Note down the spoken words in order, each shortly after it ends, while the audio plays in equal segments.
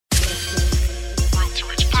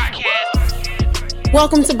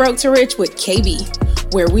Welcome to Broke to Rich with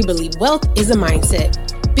KB, where we believe wealth is a mindset.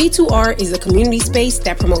 B2R is a community space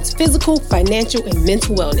that promotes physical, financial, and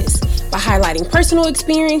mental wellness by highlighting personal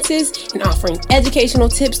experiences and offering educational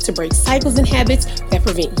tips to break cycles and habits that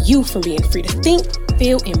prevent you from being free to think,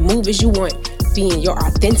 feel, and move as you want, being your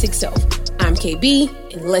authentic self. I'm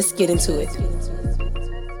KB, and let's get into it.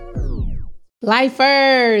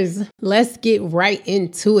 Lifers, let's get right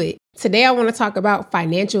into it. Today, I want to talk about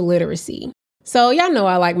financial literacy. So y'all know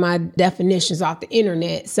I like my definitions off the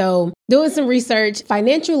internet. So doing some research,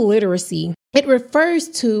 financial literacy, it refers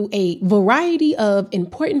to a variety of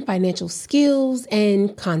important financial skills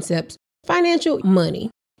and concepts, financial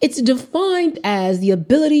money. It's defined as the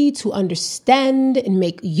ability to understand and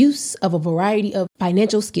make use of a variety of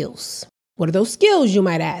financial skills. What are those skills, you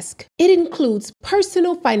might ask? It includes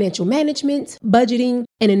personal financial management, budgeting,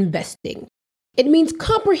 and investing. It means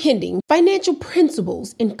comprehending financial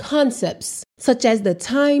principles and concepts such as the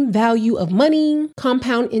time value of money,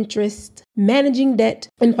 compound interest, managing debt,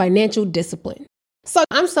 and financial discipline. So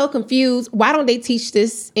I'm so confused. Why don't they teach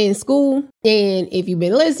this in school? And if you've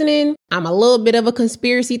been listening, I'm a little bit of a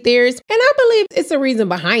conspiracy theorist, and I believe it's a reason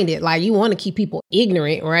behind it. Like, you want to keep people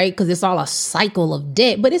ignorant, right? Because it's all a cycle of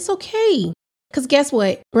debt, but it's okay. Because guess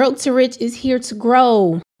what? Broke to Rich is here to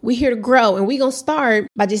grow. We're here to grow, and we're going to start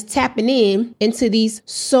by just tapping into these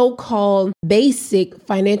so-called basic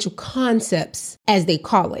financial concepts, as they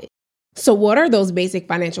call it. So what are those basic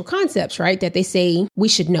financial concepts, right, that they say we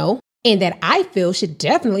should know and that I feel should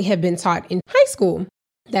definitely have been taught in high school?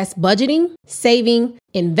 That's budgeting, saving,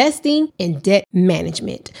 investing, and debt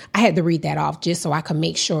management. I had to read that off just so I could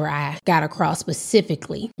make sure I got across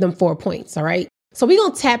specifically them 4 points, all right? So we're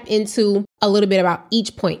going to tap into a little bit about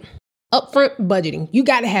each point. Upfront budgeting. You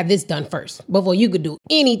got to have this done first before you could do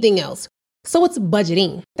anything else. So it's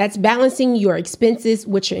budgeting. That's balancing your expenses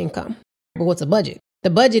with your income. But what's a budget? The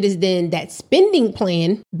budget is then that spending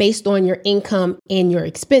plan based on your income and your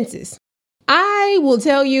expenses. I will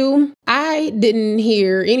tell you, I didn't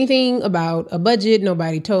hear anything about a budget.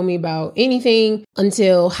 Nobody told me about anything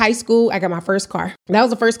until high school. I got my first car. That was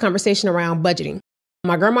the first conversation around budgeting.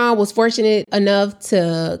 My grandma was fortunate enough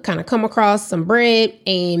to kind of come across some bread,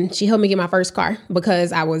 and she helped me get my first car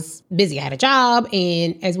because I was busy. I had a job,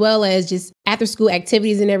 and as well as just after school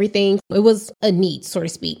activities and everything. It was a need, so to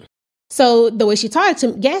speak. So the way she taught it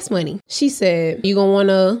to gas money, she said, you're going to want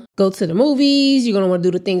to go to the movies. You're going to want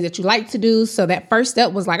to do the things that you like to do. So that first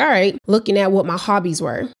step was like, all right, looking at what my hobbies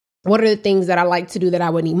were. What are the things that I like to do that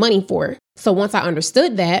I would need money for? So once I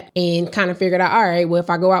understood that and kind of figured out, all right, well, if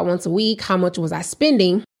I go out once a week, how much was I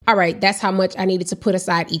spending? All right, that's how much I needed to put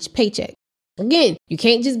aside each paycheck. Again, you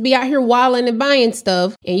can't just be out here wilding and buying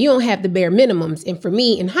stuff and you don't have the bare minimums. And for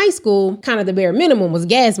me in high school, kind of the bare minimum was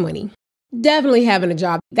gas money. Definitely having a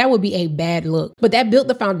job, that would be a bad look, but that built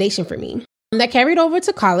the foundation for me. And that carried over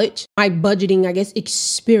to college, my budgeting,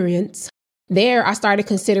 experience. There, I started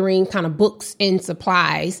considering kind of books and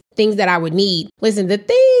supplies, things that I would need. Listen, the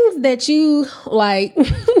things that you like,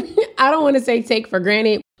 I don't want to say take for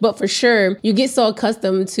granted, but for sure, you get so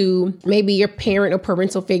accustomed to maybe your parent or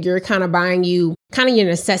parental figure kind of buying you kind of your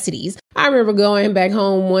necessities. I remember going back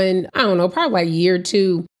home when, I don't know, probably like a year or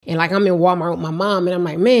two, and like I'm in Walmart with my mom, and I'm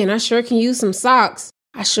like, man, I sure can use some socks.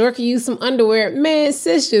 I sure can use some underwear. Man,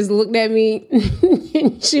 sis just looked at me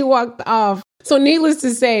and she walked off. So needless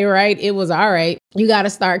to say, right, it was all right. You got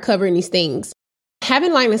to start covering these things.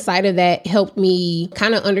 Having line of sight of that helped me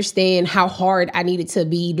kind of understand how hard I needed to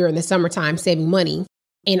be during the summertime saving money.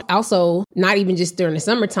 And also not even just during the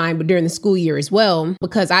summertime, but during the school year as well,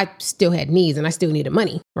 because I still had needs and I still needed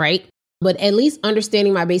money, right? But at least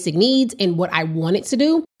understanding my basic needs and what I wanted to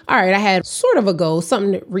do. All right, I had sort of a goal,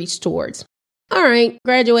 something to reach towards. All right,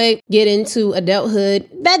 graduate, get into adulthood.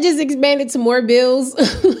 That just expanded to more bills.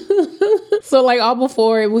 So like all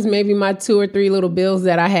before, it was maybe my 2 or 3 little bills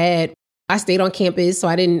that I had. I stayed on campus, so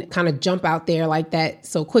I didn't kind of jump out there like that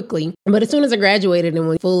so quickly. But as soon as I graduated and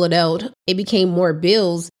went full adult, it became more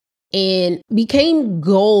bills and became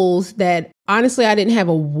goals that honestly, I didn't have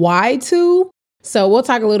a why to. So we'll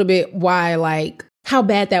talk a little bit why, like how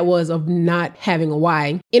bad that was of not having a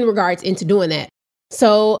why in regards into doing that.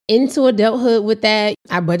 So into adulthood with that,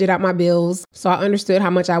 I budgeted out my bills. So I understood how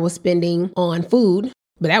much I was spending on food,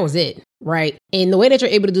 but that was it, right? And the way that you're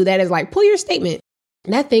able to do that is like, pull your statement.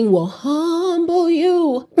 That thing will humble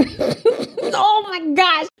you. Oh my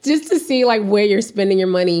gosh. Just to see like where you're spending your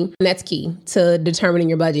money. And that's key to determining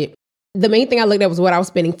your budget. The main thing I looked at was what I was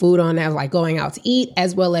spending food on. I was like going out to eat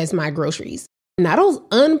as well as my groceries. Now those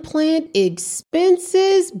unplanned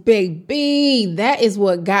expenses, baby, that is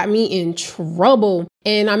what got me in trouble.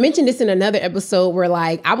 And I mentioned this in another episode where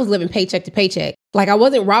like I was living paycheck to paycheck. Like I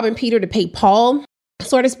wasn't robbing Peter to pay Paul,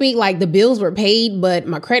 so to speak. Like the bills were paid, but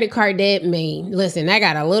my credit card debt, listen, that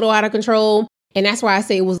got a little out of control. And that's why I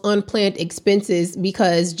say it was unplanned expenses,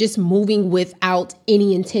 because just moving without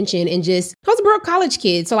any intention and I was a broke college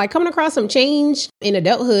kid. So like coming across some change in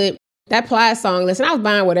adulthood, that Plies song, listen, I was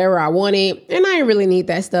buying whatever I wanted and I didn't really need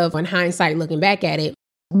that stuff in hindsight looking back at it.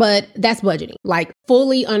 But that's budgeting, like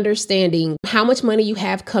fully understanding how much money you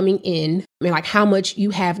have coming in and like how much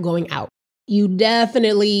you have going out. You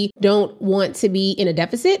definitely don't want to be in a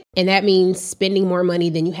deficit. And that means spending more money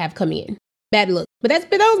than you have coming in. Bad look. But that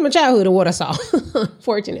was my childhood of what I saw,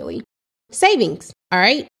 fortunately. Savings. All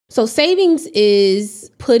right. So savings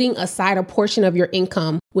is putting aside a portion of your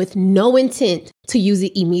income with no intent to use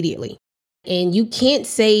it immediately. And you can't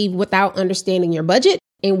save without understanding your budget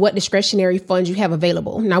and what discretionary funds you have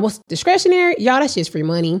available. Now, what's discretionary? Y'all, that's just free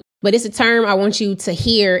money. But it's a term I want you to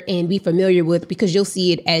hear and be familiar with, because you'll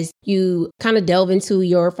see it as you kind of delve into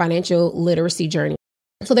your financial literacy journey.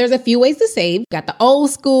 So there's a few ways to save. Got the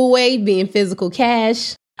old school way, being physical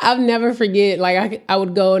cash. I'll never forget, like I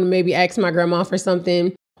would go and maybe ask my grandma for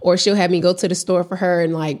something, or she'll have me go to the store for her,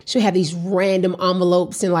 and like she'll have these random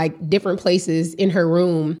envelopes in like different places in her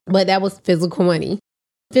room. But that was physical money.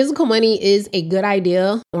 Physical money is a good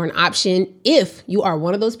idea or an option if you are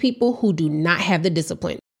one of those people who do not have the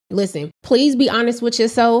discipline. Listen, please be honest with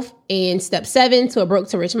yourself. And step 7 to a broke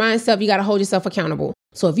to rich mindset, you got to hold yourself accountable.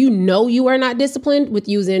 So if you know you are not disciplined with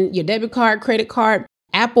using your debit card, credit card,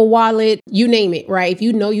 Apple Wallet, you name it, right? If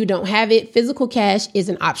you know you don't have it, physical cash is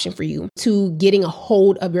an option for you to getting a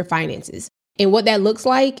hold of your finances. And what that looks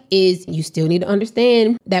like is you still need to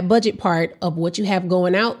understand that budget part of what you have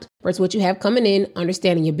going out versus what you have coming in,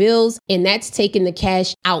 understanding your bills. And that's taking the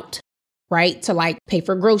cash out, right? To like pay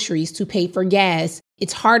for groceries, to pay for gas.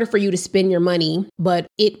 It's harder for you to spend your money, but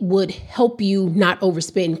it would help you not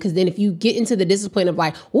overspend. Because then if you get into the discipline of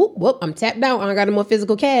like, whoop, I'm tapped out, I don't got no more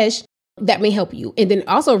physical cash, that may help you. And then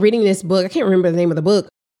also reading this book, I can't remember the name of the book,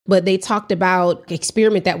 but they talked about an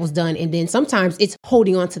experiment that was done. And then sometimes it's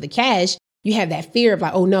holding on to the cash. You have that fear of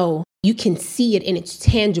like, oh no, you can see it and it's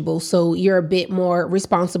tangible. So you're a bit more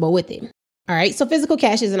responsible with it. All right. So physical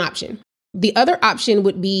cash is an option. The other option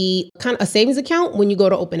would be kind of a savings account when you go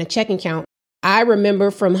to open a checking account. I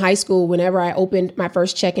remember from high school, whenever I opened my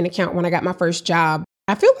first checking account, when I got my first job,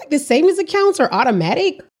 I feel like the savings accounts are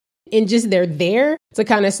automatic and just they're there to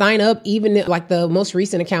kind of sign up. Even like the most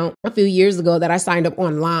recent account a few years ago that I signed up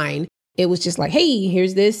online, it was just like, hey,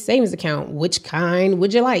 here's this savings account. Which kind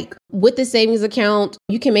would you like? With the savings account,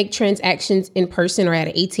 you can make transactions in person or at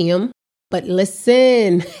an ATM. But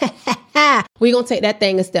listen, we're going to take that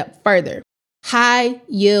thing a step further. High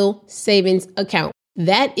yield savings account.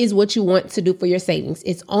 That is what you want to do for your savings.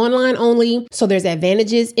 It's online only. So there's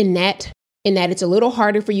advantages in that it's a little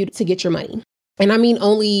harder for you to get your money. And I mean,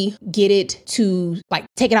 only get it to like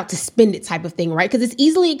take it out to spend it type of thing, right? Because it's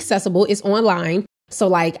easily accessible. It's online. So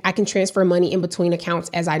like I can transfer money in between accounts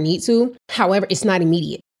as I need to. However, it's not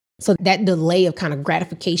immediate. So that delay of kind of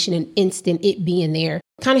gratification and instant it being there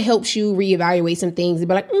kind of helps you reevaluate some things and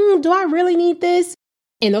be like, do I really need this?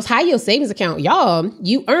 And those high yield savings account, y'all,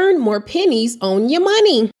 you earn more pennies on your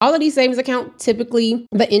money. All of these savings account, typically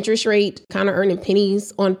the interest rate kind of earning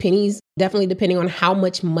pennies on pennies, definitely depending on how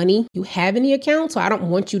much money you have in the account. So I don't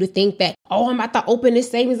want you to think that, I'm about to open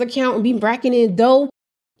this savings account and be racking in dough.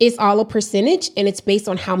 It's all a percentage and it's based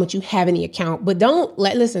on how much you have in the account. But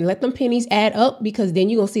let them pennies add up, because then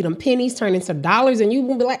you're going to see them pennies turn into dollars and you're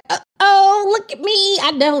going to be like, look at me.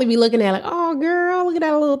 I'd definitely be looking at like, oh girl, look at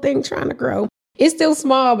that little thing trying to grow. It's still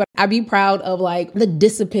small, but I'd be proud of like the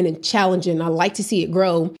discipline and challenging. I like to see it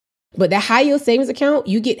grow. But that high yield savings account,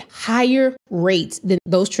 you get higher rates than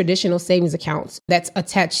those traditional savings accounts that's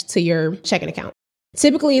attached to your checking account.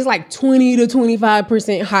 Typically, it's like 20 to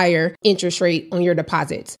 25% higher interest rate on your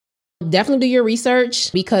deposits. Definitely do your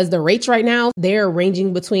research, because the rates right now, they're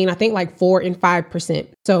ranging between, I think, like 4 and 5%.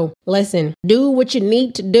 So listen, do what you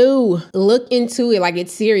need to do. Look into it like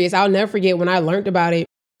it's serious. I'll never forget when I learned about it.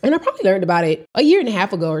 And I probably learned about it a year and a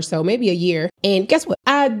half ago or so, maybe a year. And guess what?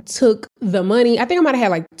 I took the money. I think I might have had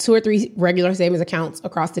like 2 or 3 regular savings accounts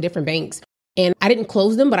across the different banks. And I didn't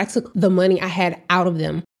close them, but I took the money I had out of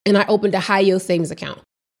them and I opened a high yield savings account.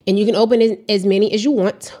 And you can open as many as you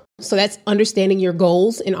want. So that's understanding your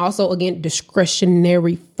goals and also, again,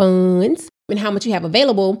 discretionary funds and how much you have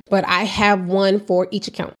available. But I have one for each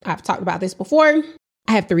account. I've talked about this before.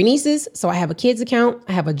 I have 3 nieces, so I have a kids account.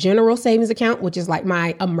 I have a general savings account, which is like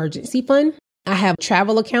my emergency fund. I have a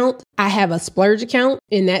travel account. I have a splurge account,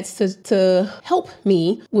 and that's to help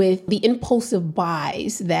me with the impulsive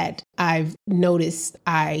buys that I've noticed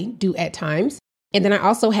I do at times. And then I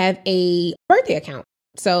also have a birthday account.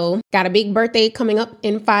 So got a big birthday coming up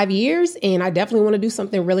in 5 years, and I definitely want to do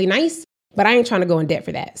something really nice, but I ain't trying to go in debt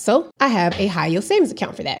for that. So I have a high yield savings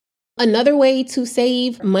account for that. Another way to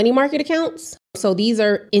save, money market accounts. So these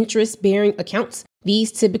are interest bearing accounts.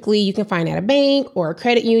 These typically you can find at a bank or a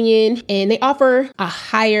credit union, and they offer a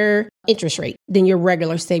higher interest rate than your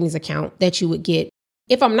regular savings account that you would get.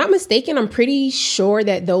 If I'm not mistaken, I'm pretty sure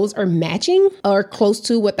that those are matching or close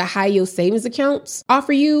to what the high yield savings accounts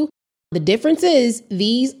offer you. The difference is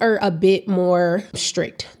these are a bit more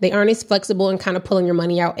strict. They aren't as flexible and kind of pulling your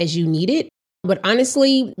money out as you need it. But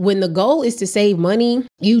honestly, when the goal is to save money,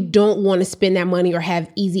 you don't want to spend that money or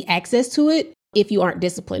have easy access to it if you aren't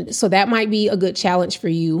disciplined. So that might be a good challenge for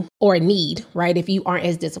you, or a need, right? If you aren't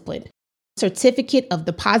as disciplined. Certificate of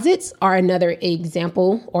deposits are another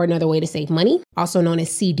example or another way to save money, also known as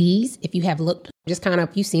CDs. If you have looked, just kind of,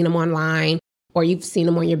 you've seen them online or you've seen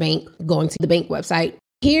them on your bank, going to the bank website.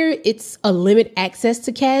 Here, it's a limit access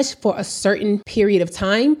to cash for a certain period of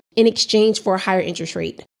time in exchange for a higher interest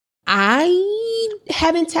rate. I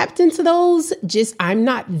haven't tapped into those. I'm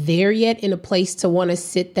not there yet in a place to want to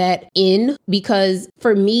sit that in, because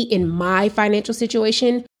for me, in my financial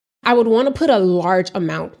situation, I would want to put a large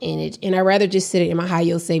amount in it, and I'd rather just sit it in my high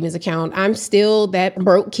yield savings account. I'm still that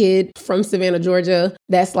broke kid from Savannah, Georgia,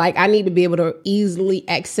 that's like, I need to be able to easily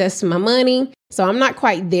access my money. So I'm not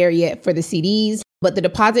quite there yet for the CDs, but the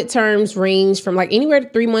deposit terms range from like anywhere to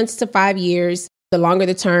 3 months to 5 years. The longer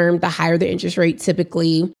the term, the higher the interest rate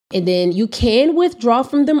typically. And then you can withdraw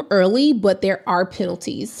from them early, but there are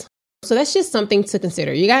penalties. So that's just something to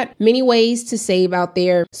consider. You got many ways to save out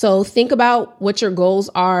there. So think about what your goals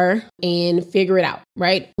are and figure it out,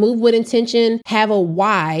 right? Move with intention, have a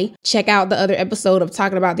why. Check out the other episode of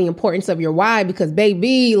talking about the importance of your why, because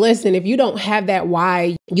baby, listen, if you don't have that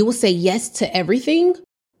why, you will say yes to everything,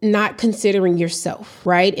 not considering yourself,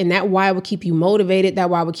 right? And that why will keep you motivated. That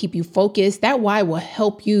why will keep you focused. That why will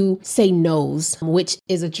help you say no's, which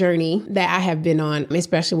is a journey that I have been on,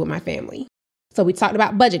 especially with my family. So we talked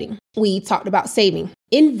about budgeting. We talked about saving,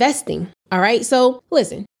 investing. All right. So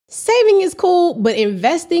listen, saving is cool, but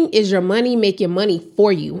investing is your money making money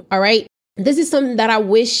for you. All right. This is something that I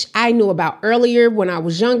wish I knew about earlier when I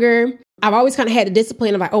was younger. I've always kind of had a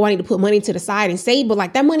discipline of like, oh, I need to put money to the side and save, but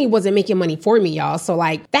like that money wasn't making money for me, y'all. So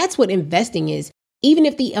like, that's what investing is. Even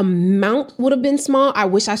if the amount would have been small, I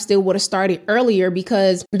wish I still would have started earlier,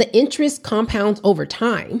 because the interest compounds over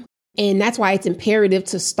time. And that's why it's imperative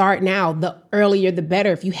to start now. The earlier, the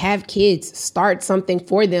better. If you have kids, start something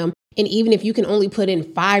for them. And even if you can only put in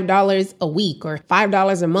 $5 a week or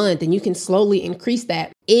 $5 a month, and you can slowly increase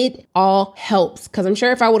that, it all helps. Because I'm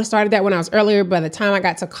sure if I would have started that when I was earlier, by the time I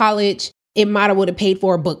got to college, it might have would have paid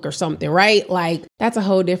for a book or something, right? Like that's a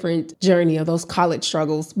whole different journey of those college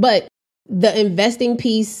struggles. But the investing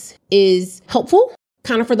piece is helpful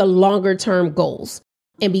kind of for the longer term goals.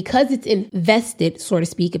 And because it's invested, so to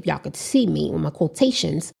speak, if y'all could see me with my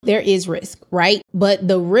quotations, there is risk, right? But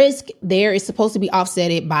the risk there is supposed to be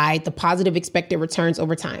offset by the positive expected returns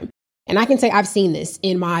over time. And I can say I've seen this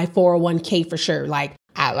in my 401k for sure. Like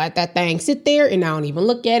I let that thing sit there and I don't even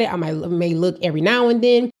look at it. I may look every now and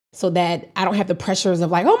then so that I don't have the pressures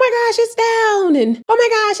of like, oh my gosh, it's down and oh my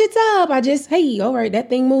gosh, it's up. I just, hey, all right, that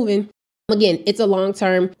thing moving. Again, it's a long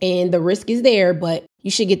term and the risk is there, but you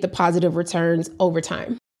should get the positive returns over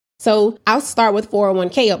time. So I'll start with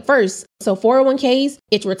 401k up first. So 401ks,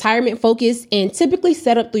 it's retirement focused and typically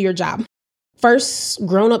set up through your job. First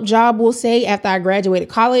grown-up job, we'll say, after I graduated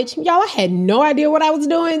college. Y'all, I had no idea what I was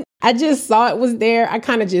doing. I just saw it was there. I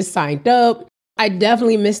kind of just signed up. I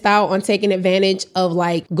definitely missed out on taking advantage of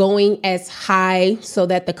like going as high so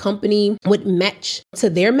that the company would match to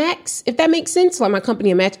their max, if that makes sense. Like my company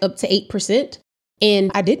would match up to 8%.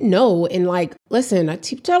 And I didn't know. And like, listen, I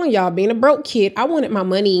keep telling y'all, being a broke kid, I wanted my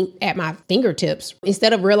money at my fingertips.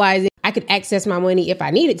 Instead of realizing I could access my money if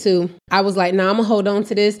I needed to, I was like, nah, I'm gonna hold on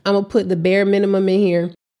to this. I'm gonna put the bare minimum in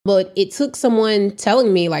here. But it took someone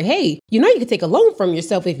telling me like, hey, you could take a loan from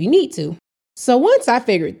yourself if you need to. So once I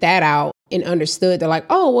figured that out and understood that like,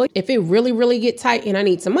 oh, well, if it really, really get tight and I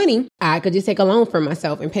need some money, I could just take a loan from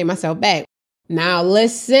myself and pay myself back. Now,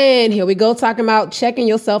 listen, here we go talking about checking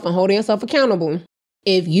yourself and holding yourself accountable.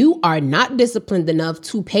 If you are not disciplined enough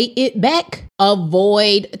to pay it back,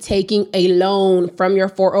 avoid taking a loan from your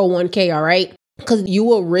 401k, all right? Because you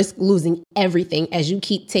will risk losing everything as you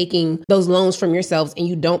keep taking those loans from yourselves and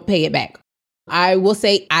you don't pay it back. I will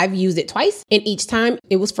say I've used it twice, and each time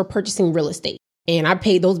it was for purchasing real estate. And I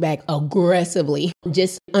paid those back aggressively,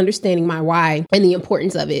 just understanding my why and the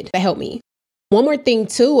importance of it. That helped me. One more thing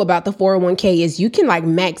too about the 401k is you can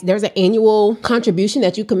there's an annual contribution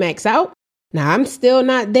that you can max out. Now, I'm still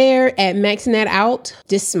not there at maxing that out.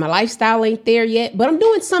 Just my lifestyle ain't there yet, but I'm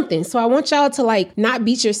doing something. So I want y'all to not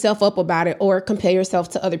beat yourself up about it or compare yourself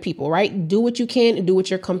to other people, right? Do what you can and do what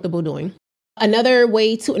you're comfortable doing. Another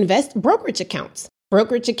way to invest, brokerage accounts.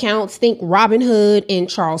 Brokerage accounts, think Robinhood and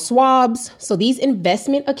Charles Schwab's. So these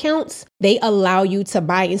investment accounts, they allow you to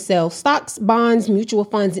buy and sell stocks, bonds, mutual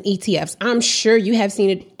funds, and ETFs. I'm sure you have seen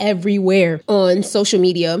it everywhere on social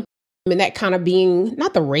media. And that kind of being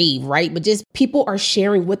not the rave, right? But just people are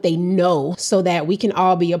sharing what they know so that we can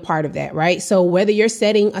all be a part of that, right? So whether you're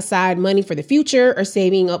setting aside money for the future or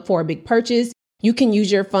saving up for a big purchase, you can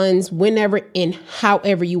use your funds whenever and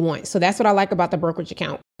however you want. So that's what I like about the brokerage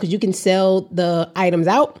account, because you can sell the items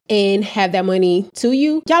out and have that money to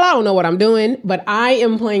you. Y'all, I don't know what I'm doing, but I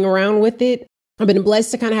am playing around with it. I've been blessed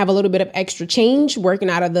to kind of have a little bit of extra change working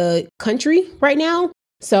out of the country right now.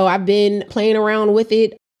 So I've been playing around with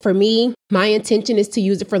it. For me, my intention is to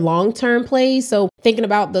use it for long-term plays. So thinking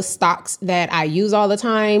about the stocks that I use all the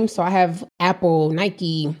time. So I have Apple,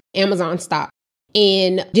 Nike, Amazon stock,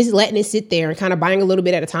 and just letting it sit there and kind of buying a little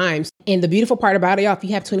bit at a time. And the beautiful part about it, y'all, if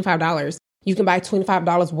you have $25, you can buy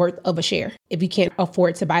 $25 worth of a share if you can't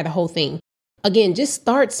afford to buy the whole thing. Again, just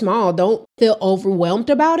start small. Don't feel overwhelmed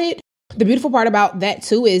about it. The beautiful part about that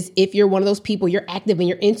too is if you're one of those people, you're active and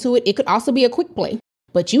you're into it, it could also be a quick play.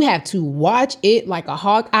 But you have to watch it like a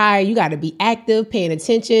hawk eye. You got to be active, paying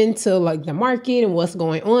attention to the market and what's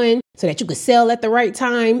going on so that you can sell at the right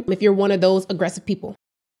time if you're one of those aggressive people.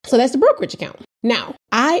 So that's the brokerage account. Now,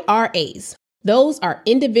 IRAs, those are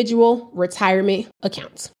individual retirement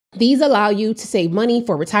accounts. These allow you to save money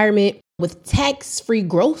for retirement with tax-free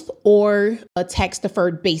growth or a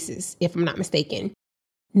tax-deferred basis, if I'm not mistaken.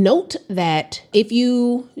 Note that if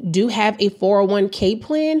you do have a 401k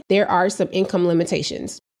plan, there are some income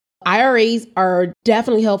limitations. IRAs are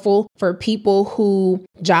definitely helpful for people who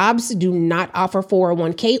jobs do not offer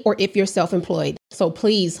 401k or if you're self-employed. So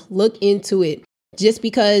please look into it. Just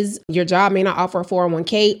because your job may not offer a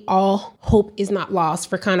 401k, all hope is not lost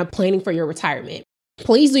for kind of planning for your retirement.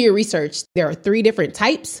 Please do your research. There are 3 different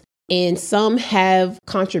types. And some have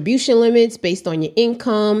contribution limits based on your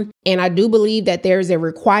income. And I do believe that there's a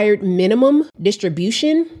required minimum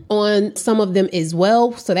distribution on some of them as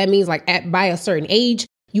well. So that means by a certain age,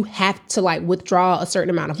 you have to withdraw a certain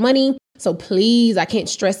amount of money. So please, I can't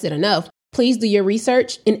stress it enough. Please do your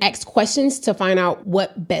research and ask questions to find out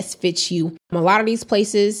what best fits you. A lot of these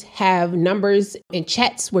places have numbers and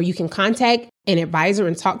chats where you can contact an advisor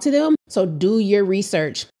and talk to them. So do your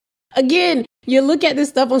research. Again, you look at this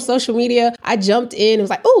stuff on social media. I jumped in and was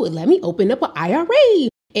like, oh, let me open up an IRA.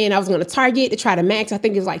 And I was going to target to try to max. I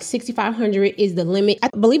think it's $6,500 is the limit. I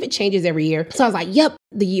believe it changes every year. So I was like, yep,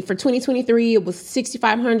 for 2023, it was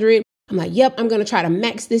 $6,500. I'm like, yep, I'm going to try to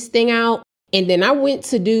max this thing out. And then I went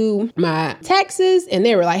to do my taxes and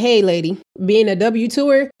they were like, hey, lady, being a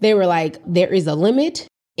W-2er, they were like, there is a limit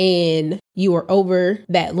and you are over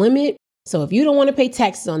that limit. So if you don't want to pay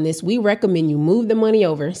taxes on this, we recommend you move the money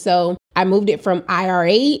over. So I moved it from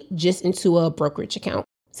IRA just into a brokerage account.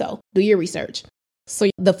 So do your research. So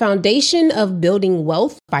the foundation of building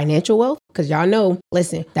wealth, financial wealth, because y'all know,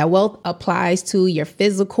 listen, that wealth applies to your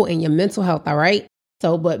physical and your mental health. All right.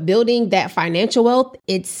 So, but building that financial wealth,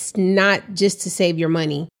 it's not just to save your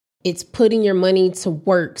money. It's putting your money to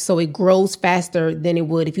work so it grows faster than it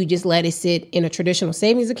would if you just let it sit in a traditional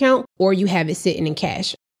savings account or you have it sitting in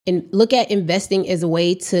cash. And look at investing as a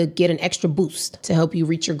way to get an extra boost to help you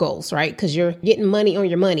reach your goals, right? Because you're getting money on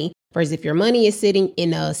your money. Whereas if your money is sitting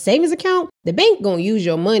in a savings account, the bank going to use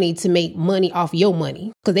your money to make money off your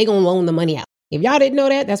money because they going to loan the money out. If y'all didn't know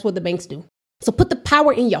that, that's what the banks do. So put the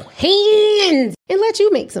power in your hands and let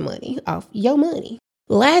you make some money off your money.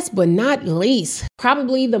 Last but not least,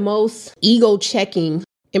 probably the most ego checking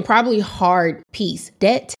and probably hard piece,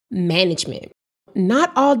 debt management.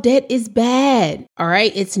 Not all debt is bad. All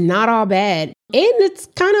right. It's not all bad. And it's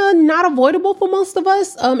kind of not avoidable for most of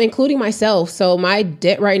us, including myself. So my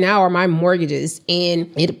debt right now are my mortgages.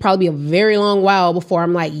 And it'll probably be a very long while before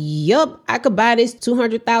I'm like, yup, I could buy this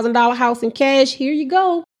 $200,000 house in cash. Here you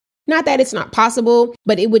go. Not that it's not possible,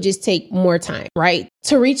 but it would just take more time, right?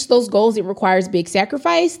 To reach those goals, it requires big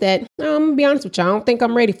sacrifice that I'm going to be honest with you, I don't think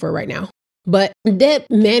I'm ready for right now. But debt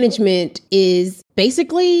management is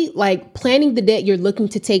basically like planning the debt you're looking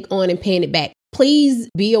to take on and paying it back. Please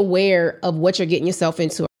be aware of what you're getting yourself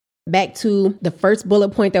into. Back to the first bullet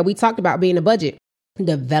point that we talked about being a budget.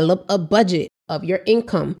 Develop a budget of your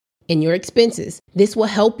income. and your expenses. This will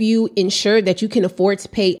help you ensure that you can afford to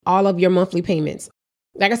pay all of your monthly payments.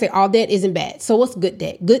 Like I said, all debt isn't bad. So what's good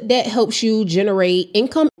debt? Good debt helps you generate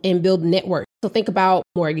income and build net worth. So think about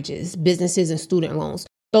mortgages, businesses, and student loans.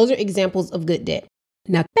 Those are examples of good debt.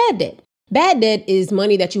 Now, bad debt. Bad debt is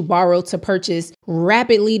money that you borrow to purchase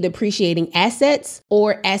rapidly depreciating assets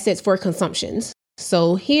or assets for consumptions.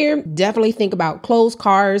 So here, definitely think about clothes,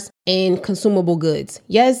 cars, and consumable goods.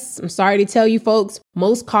 Yes, I'm sorry to tell you folks,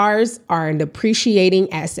 most cars are a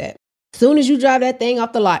depreciating asset. Soon as you drive that thing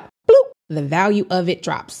off the lot, bloop, the value of it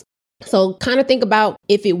drops. So kind of think about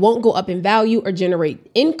if it won't go up in value or generate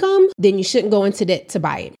income, then you shouldn't go into debt to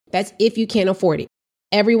buy it. That's if you can't afford it.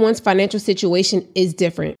 Everyone's financial situation is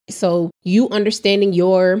different. So you understanding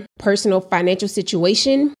your personal financial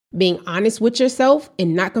situation, being honest with yourself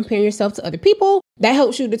and not comparing yourself to other people, that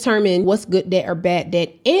helps you determine what's good debt or bad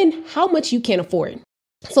debt and how much you can afford.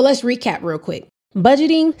 So let's recap real quick.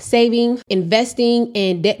 Budgeting, saving, investing,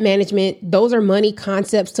 and debt management, those are money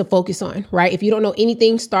concepts to focus on, right? If you don't know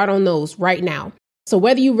anything, start on those right now. So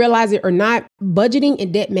whether you realize it or not, budgeting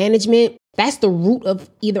and debt management, that's the root of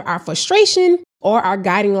either our frustration or our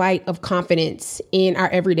guiding light of confidence in our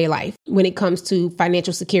everyday life when it comes to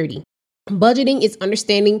financial security. Budgeting is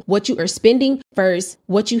understanding what you are spending versus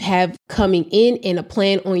what you have coming in and a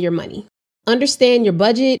plan on your money. Understand your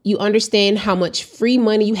budget. You understand how much free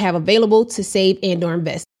money you have available to save and or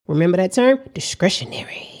invest. Remember that term?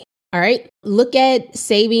 Discretionary. All right. Look at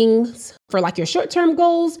savings for like your short-term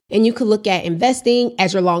goals, and you could look at investing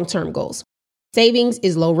as your long-term goals. Savings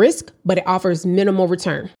is low risk, but it offers minimal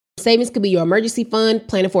return. Savings could be your emergency fund,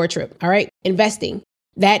 planning for a trip. All right. Investing.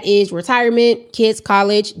 That is retirement, kids,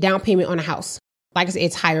 college, down payment on a house. Like I said,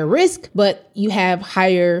 it's higher risk, but you have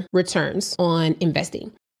higher returns on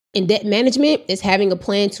investing. And debt management is having a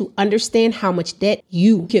plan to understand how much debt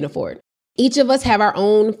you can afford. Each of us have our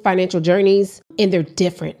own financial journeys and they're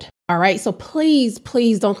different. All right. So please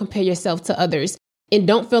don't compare yourself to others. And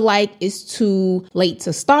don't feel like it's too late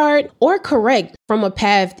to start or correct from a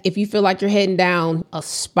path if you feel like you're heading down a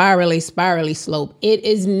spirally slope. It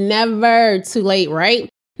is never too late, right?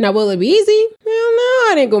 Now, will it be easy? Hell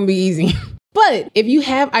no, it ain't gonna be easy. But if you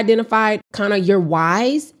have identified kind of your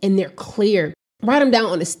whys and they're clear, write them down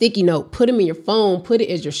on a sticky note, put them in your phone, put it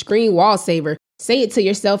as your screen wall saver. Say it to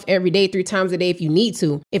yourself every day, 3 times a day if you need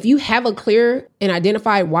to. If you have a clear and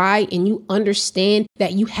identified why and you understand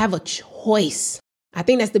that you have a choice, I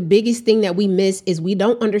think that's the biggest thing that we miss is we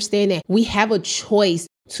don't understand that we have a choice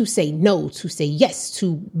to say no, to say yes,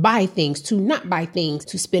 to buy things, to not buy things,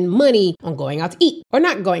 to spend money on going out to eat or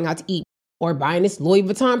not going out to eat or buying this Louis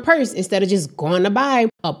Vuitton purse instead of just going to buy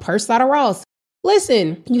a purse out of Ross.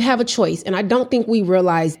 Listen, you have a choice. And I don't think we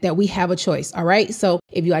realize that we have a choice. All right. So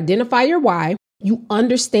if you identify your why, you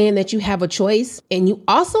understand that you have a choice and you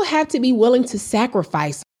also have to be willing to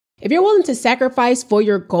sacrifice. If you're willing to sacrifice for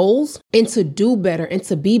your goals and to do better and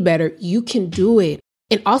to be better, you can do it.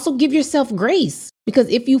 And also give yourself grace because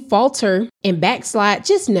if you falter and backslide,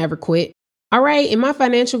 just never quit. All right. In my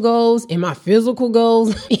financial goals, in my physical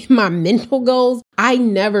goals, in my mental goals, I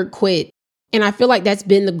never quit. And I feel like that's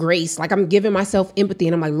been the grace. Like I'm giving myself empathy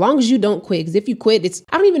and I'm like, as long as you don't quit, because if you quit,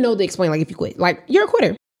 I don't even know to explain. Like if you quit, like you're a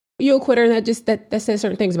quitter, and that says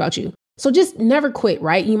certain things about you. So just never quit,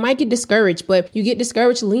 right? You might get discouraged, but you get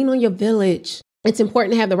discouraged, lean on your village. It's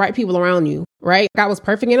important to have the right people around you, right? I was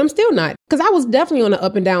perfect and I'm still not because I was definitely on an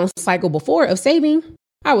up and down cycle before of saving.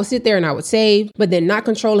 I would sit there and I would save, but then not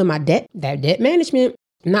controlling my debt, that debt management,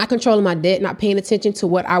 not controlling my debt, not paying attention to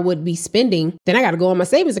what I would be spending. Then I got to go on my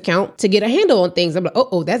savings account to get a handle on things. I'm like,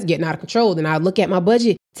 oh, that's getting out of control. Then I look at my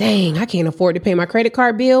budget. Dang, I can't afford to pay my credit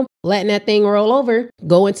card bill. Letting that thing roll over,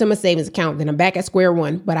 go into my savings account. Then I'm back at square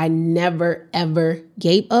one. But I never, ever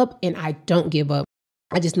gave up and I don't give up.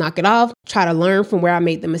 I just knock it off, try to learn from where I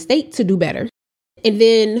made the mistake to do better. And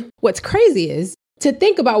then what's crazy is to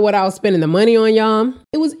think about what I was spending the money on, y'all.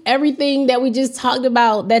 It was everything that we just talked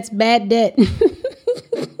about. That's bad debt.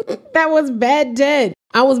 That was bad debt.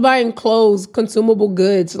 I was buying clothes, consumable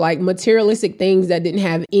goods, like materialistic things that didn't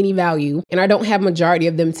have any value. And I don't have majority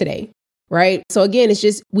of them today. Right. So again, it's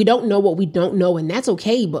just we don't know what we don't know. And that's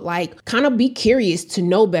OK. But like kind of be curious to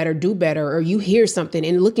know better, do better, or you hear something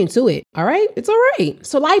and look into it. All right. It's all right.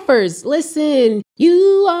 So lifers, listen,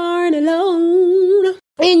 you aren't alone.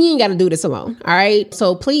 And you ain't got to do this alone. All right.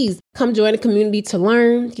 So please come join the community to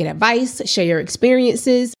learn, get advice, share your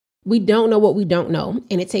experiences. We don't know what we don't know.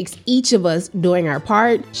 And it takes each of us doing our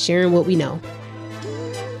part, sharing what we know.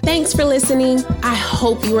 Thanks for listening. I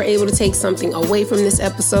hope you were able to take something away from this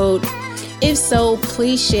episode. If so,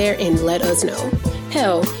 please share and let us know.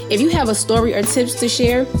 Hell, if you have a story or tips to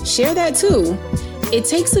share, share that too. It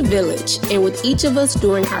takes a village, and with each of us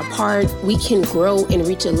doing our part, we can grow and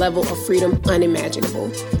reach a level of freedom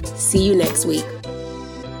unimaginable. See you next week.